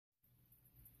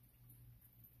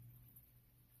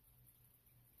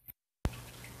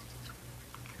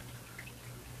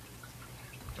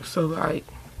So, like,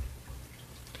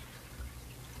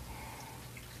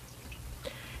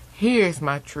 here's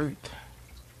my truth.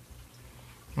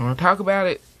 I'm going to talk about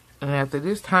it, and after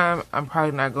this time, I'm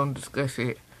probably not going to discuss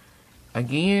it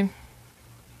again.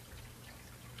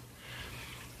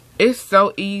 It's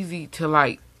so easy to,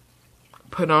 like,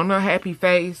 put on a happy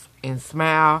face and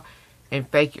smile and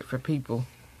fake it for people.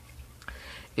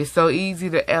 It's so easy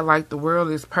to act like the world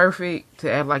is perfect,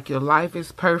 to act like your life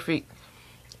is perfect,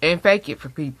 and fake it for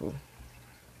people.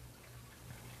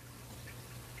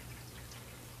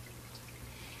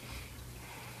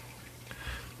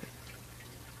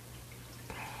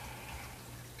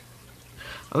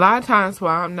 A lot of times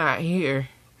while I'm not here,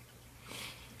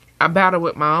 I battle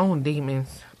with my own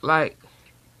demons. Like,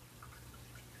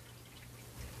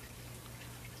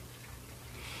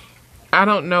 I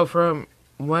don't know from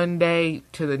one day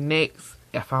to the next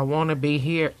if I want to be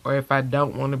here or if I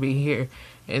don't want to be here.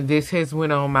 And this has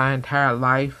went on my entire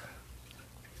life.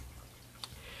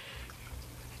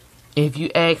 If you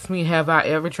ask me, have I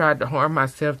ever tried to harm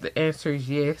myself? The answer is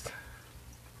yes.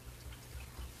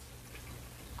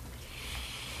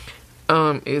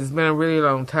 It's been a really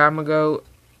long time ago.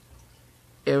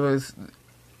 It was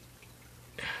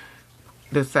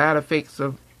the side effects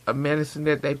of a medicine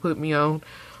that they put me on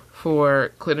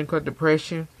for clinical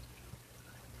depression.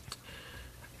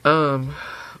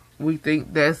 We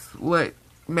think that's what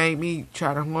made me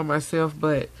try to harm myself,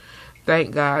 but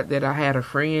thank God that I had a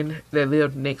friend that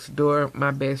lived next door.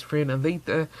 My best friend,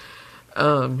 Alita,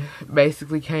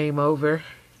 basically came over.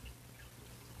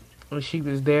 She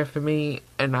was there for me,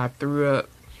 and I threw up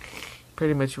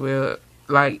pretty much. Well,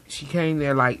 like, she came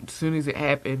there, like, as soon as it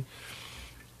happened,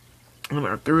 and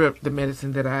I threw up the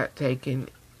medicine that I had taken,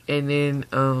 and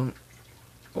then,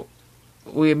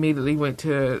 we immediately went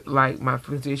to, like, my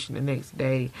physician the next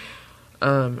day.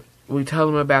 We told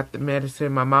him about the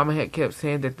medicine. My mama had kept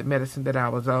saying that the medicine that I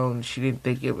was on, she didn't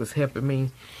think it was helping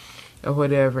me or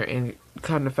whatever, and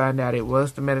come to find out it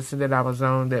was the medicine that I was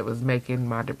on that was making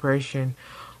my depression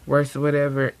worse or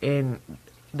whatever, and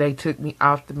they took me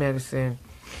off the medicine.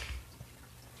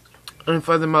 And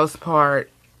for the most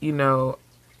part, you know,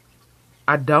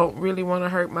 I don't really want to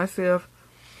hurt myself,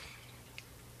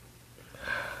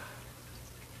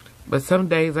 but some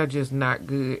days are just not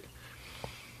good.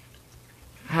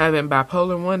 Having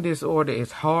bipolar 1 disorder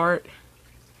is hard,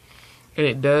 and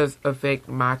it does affect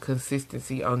my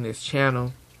consistency on this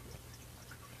channel,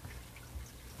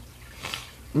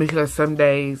 because some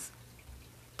days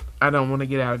I don't want to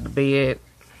get out of the bed.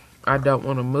 I don't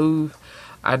want to move.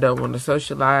 I don't want to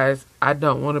socialize. I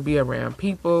don't want to be around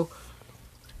people.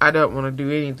 I don't want to do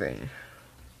anything.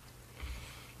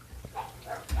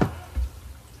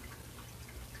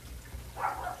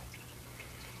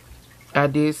 I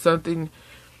did something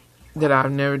that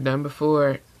I've never done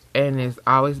before, and it's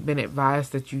always been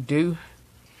advised that you do.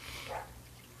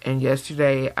 And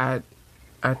yesterday I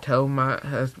told my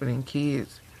husband and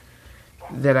kids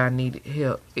that I needed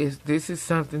help. This is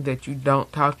something that you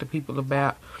don't talk to people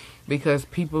about, because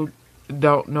people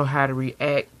don't know how to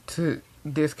react to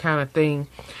this kind of thing.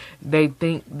 They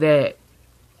think that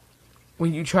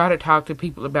when you try to talk to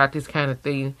people about this kind of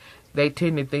thing, they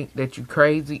tend to think that you're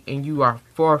crazy, and you are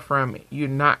far from it. You're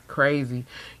not crazy.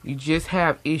 You just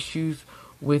have issues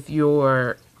with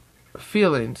your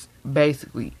feelings,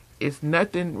 basically. It's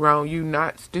nothing wrong. You're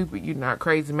not stupid. You're not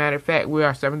crazy. Matter of fact, we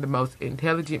are some of the most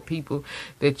intelligent people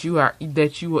that you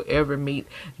will ever meet.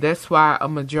 That's why a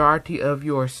majority of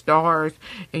your stars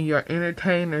and your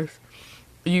entertainers,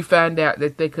 you find out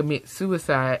that they commit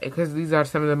suicide, because these are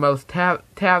some of the most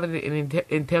talented and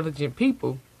intelligent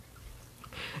people,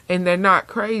 and they're not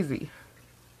crazy.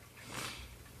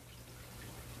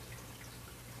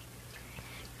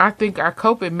 I think our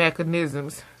coping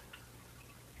mechanisms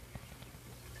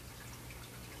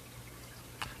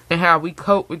and how we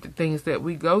cope with the things that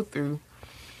we go through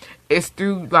is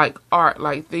through, like, art,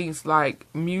 like things like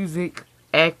music,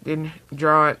 acting,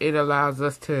 drawing. It allows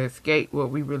us to escape what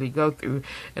we really go through.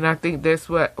 And I think that's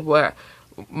what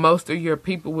most of your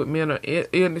people with mental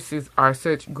illnesses are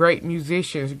such great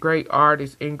musicians, great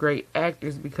artists, and great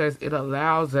actors, because it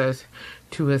allows us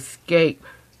to escape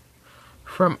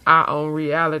from our own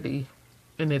reality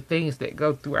and the things that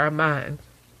go through our minds.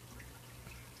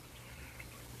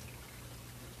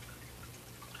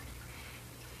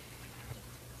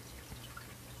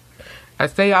 I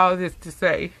say all of this to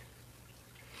say,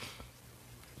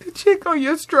 to check on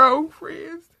your strong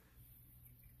friends.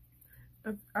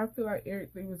 I feel like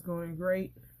everything was going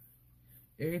great.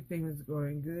 Everything was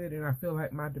going good, and I feel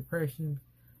like my depression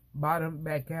bottomed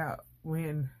back out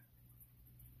when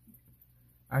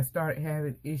I started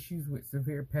having issues with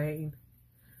severe pain.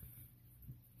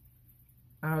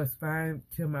 I was fine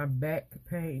till my back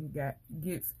pain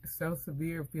gets so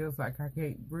severe, it feels like I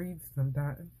can't breathe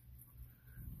sometimes.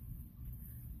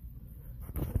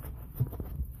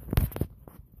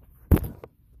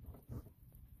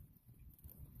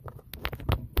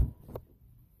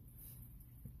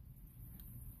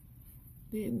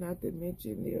 Then not to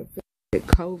mention the effect that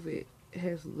COVID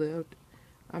has left.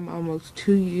 I'm almost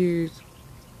 2 years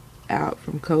out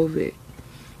from COVID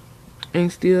and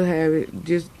still have it.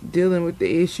 Just dealing with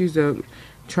the issues of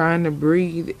trying to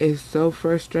breathe is so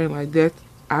frustrating. Like that,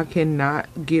 I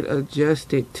cannot get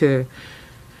adjusted to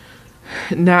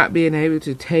not being able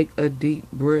to take a deep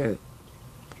breath.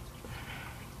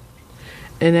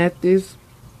 And at this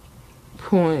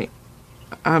point,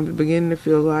 I'm beginning to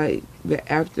feel like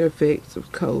the after effects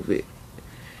of COVID,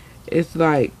 it's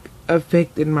like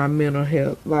affecting my mental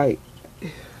health. Like,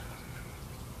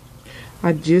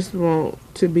 I just want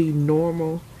to be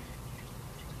normal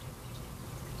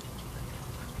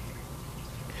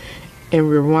and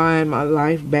rewind my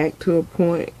life back to a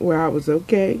point where I was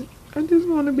okay. I just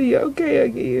want to be okay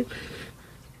again.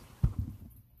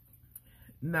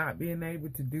 Not being able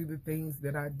to do the things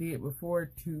that I did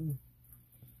before to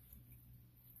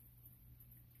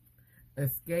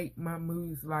escape my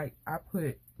moods. Like, I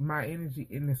put my energy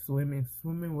into swimming.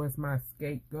 Swimming was my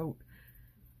scapegoat.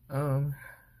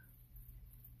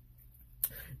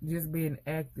 Just being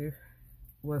active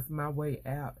was my way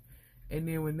out. And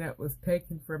then when that was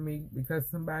taken from me because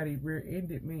somebody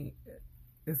rear-ended me,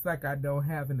 it's like I don't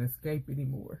have an escape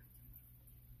anymore.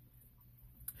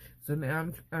 So now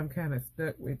I'm kind of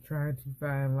stuck with trying to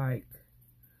find like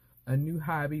a new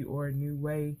hobby or a new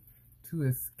way to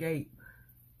escape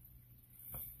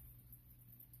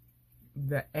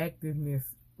the activeness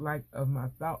like of my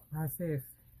thought process.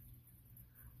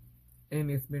 And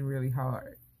it's been really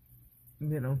hard.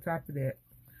 And then on top of that,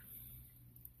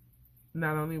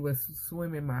 not only was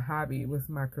swimming my hobby, it was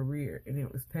my career, and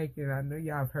it was taken. I know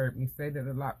y'all have heard me say that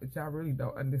a lot, but y'all really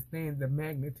don't understand the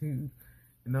magnitude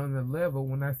and on the level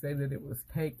when I say that it was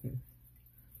taken.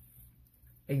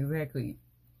 Exactly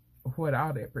what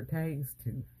all that pertains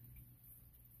to.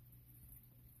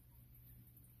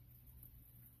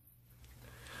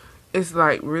 It's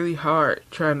like really hard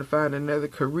trying to find another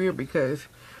career because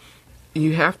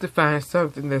you have to find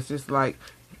something that's just like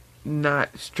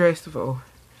not stressful.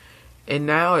 And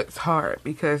now it's hard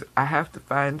because I have to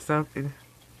find something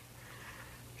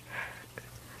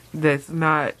that's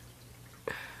not,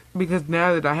 because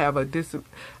now that I have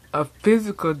a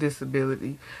physical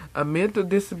disability, a mental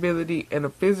disability and a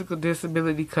physical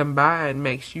disability combined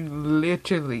makes you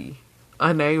literally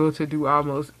unable to do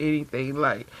almost anything.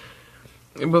 Like,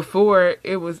 before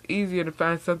it was easier to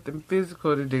find something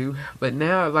physical to do, but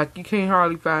now like you can't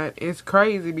hardly find. It's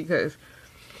crazy because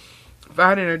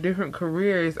finding a different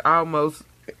career is almost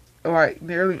like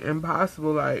nearly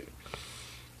impossible. Like,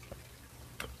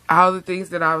 all the things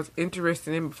that I was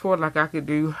interested in before, like I could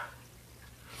do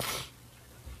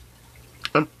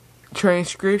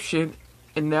transcription,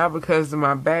 and now because of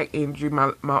my back injury,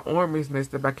 my arm is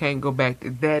messed up. I can't go back to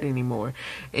that anymore.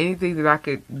 Anything that I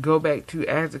could go back to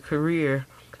as a career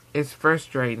is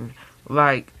frustrating.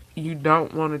 Like, you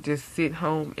don't want to just sit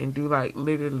home and do like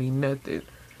literally nothing.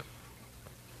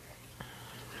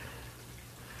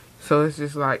 So it's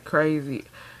just like crazy.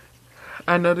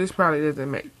 I know this probably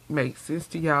doesn't make sense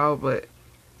to y'all, but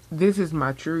this is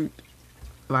my truth.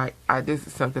 Like, this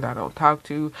is something I don't talk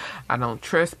to. I don't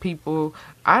trust people.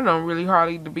 I don't really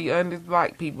hardly, to be honest,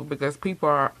 like people, because people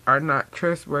are not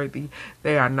trustworthy.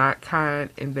 They are not kind,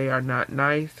 and they are not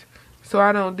nice. So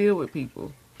I don't deal with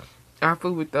people. I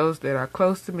fool with those that are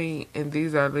close to me, and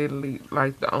these are literally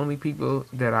like the only people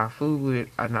that I fool with,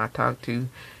 I not talk to,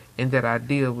 and that I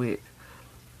deal with.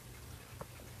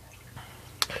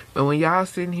 But when y'all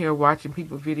sitting here watching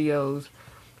people videos,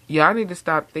 y'all need to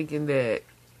stop thinking that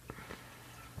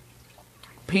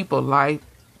people life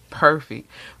perfect.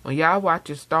 When y'all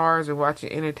watching stars and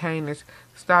watching entertainers,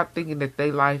 stop thinking that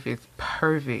their life is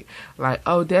perfect. Like,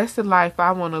 oh, that's the life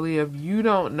I want to live. You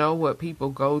don't know what people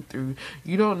go through.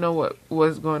 You don't know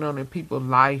what's going on in people's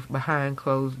life behind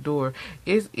closed door.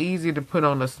 It's easy to put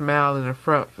on a smile in the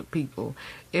front for people.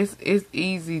 It's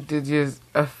easy to just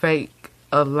fake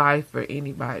a life for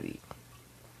anybody.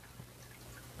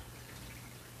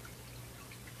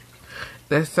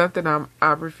 That's something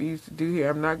I refuse to do here.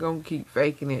 I'm not going to keep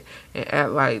faking it and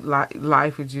act like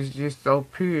life is just so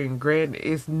pure and grand.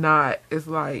 It's not. It's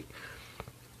like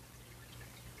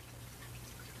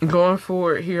going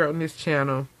forward here on this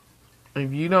channel,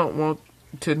 if you don't want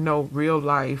to know real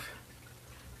life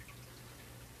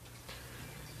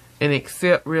and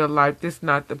accept real life, this is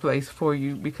not the place for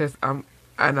you, because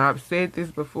and I've said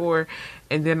this before,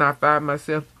 and then I find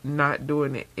myself not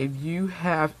doing it. If you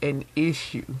have an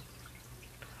issue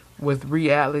with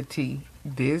reality,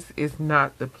 this is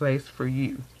not the place for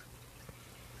you.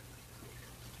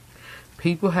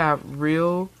 People have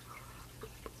real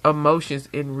emotions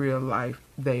in real life.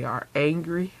 They are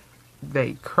angry,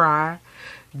 they cry,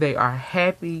 they are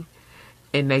happy,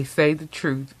 and they say the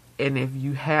truth. And if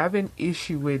you have an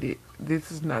issue with it,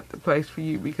 this is not the place for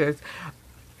you, because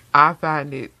I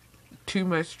find it too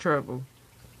much trouble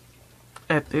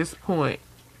at this point,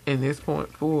 and this point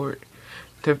forward,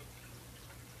 to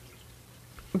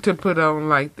put on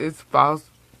like this false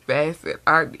facet.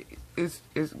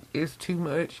 It's too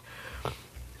much.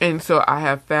 And so I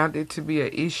have found it to be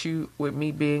an issue with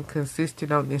me being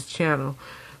consistent on this channel,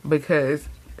 because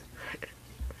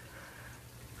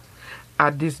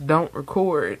I just don't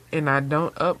record and I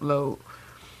don't upload,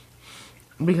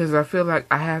 because I feel like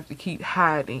I have to keep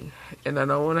hiding, and I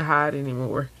don't want to hide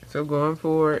anymore. So going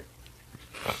forward,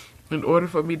 in order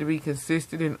for me to be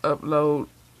consistent and upload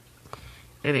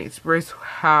and express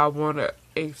how I want to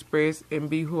express and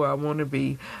be who I want to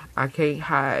be, I can't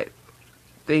hide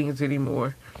things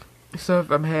anymore. So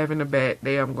if I'm having a bad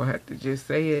day, I'm going to have to just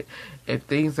say it. If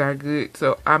things are good,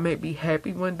 so I may be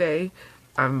happy one day,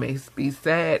 I may be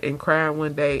sad and crying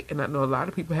one day, and I know a lot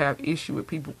of people have issue with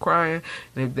people crying,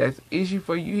 and if that's an issue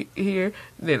for you here,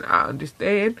 then I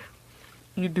understand.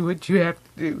 You do what you have to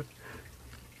do.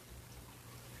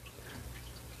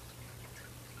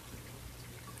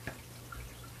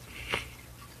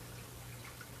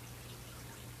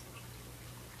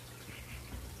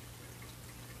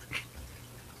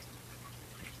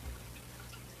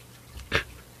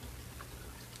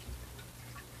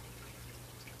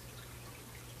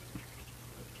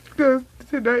 Because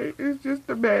today is just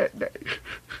a bad day.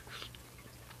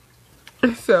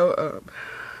 So,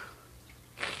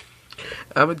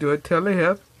 I'm going to do a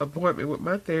telehealth appointment with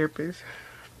my therapist.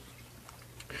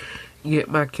 Get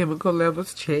my chemical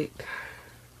levels checked.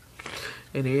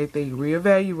 And everything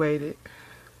reevaluated.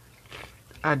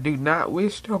 I do not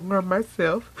wish to harm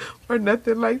myself or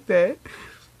nothing like that.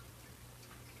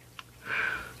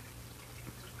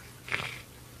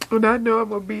 And I know I'm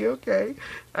going to be okay.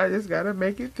 I just got to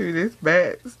make it through this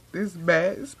bad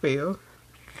spell.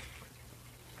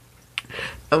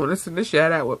 I want to send a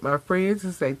shout out with my friends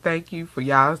and say thank you for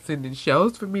y'all sending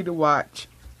shows for me to watch.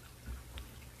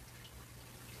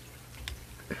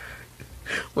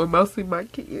 Well, mostly my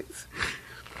kids.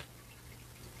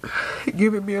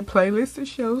 Giving me a playlist of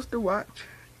shows to watch.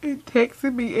 And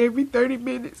texting me every 30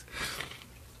 minutes.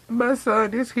 My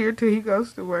son is here till he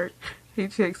goes to work. He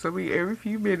checks on me every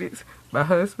few minutes. My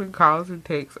husband calls and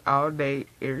texts all day,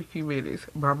 every few minutes.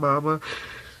 My mama,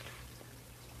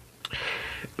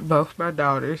 both my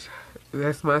daughters,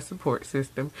 that's my support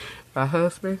system. My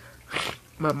husband,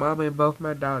 my mama, and both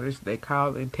my daughters, they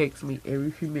call and text me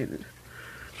every few minutes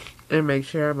and make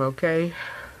sure I'm okay.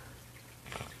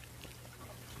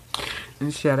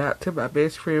 And shout out to my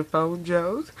best friend Phone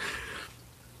Joes.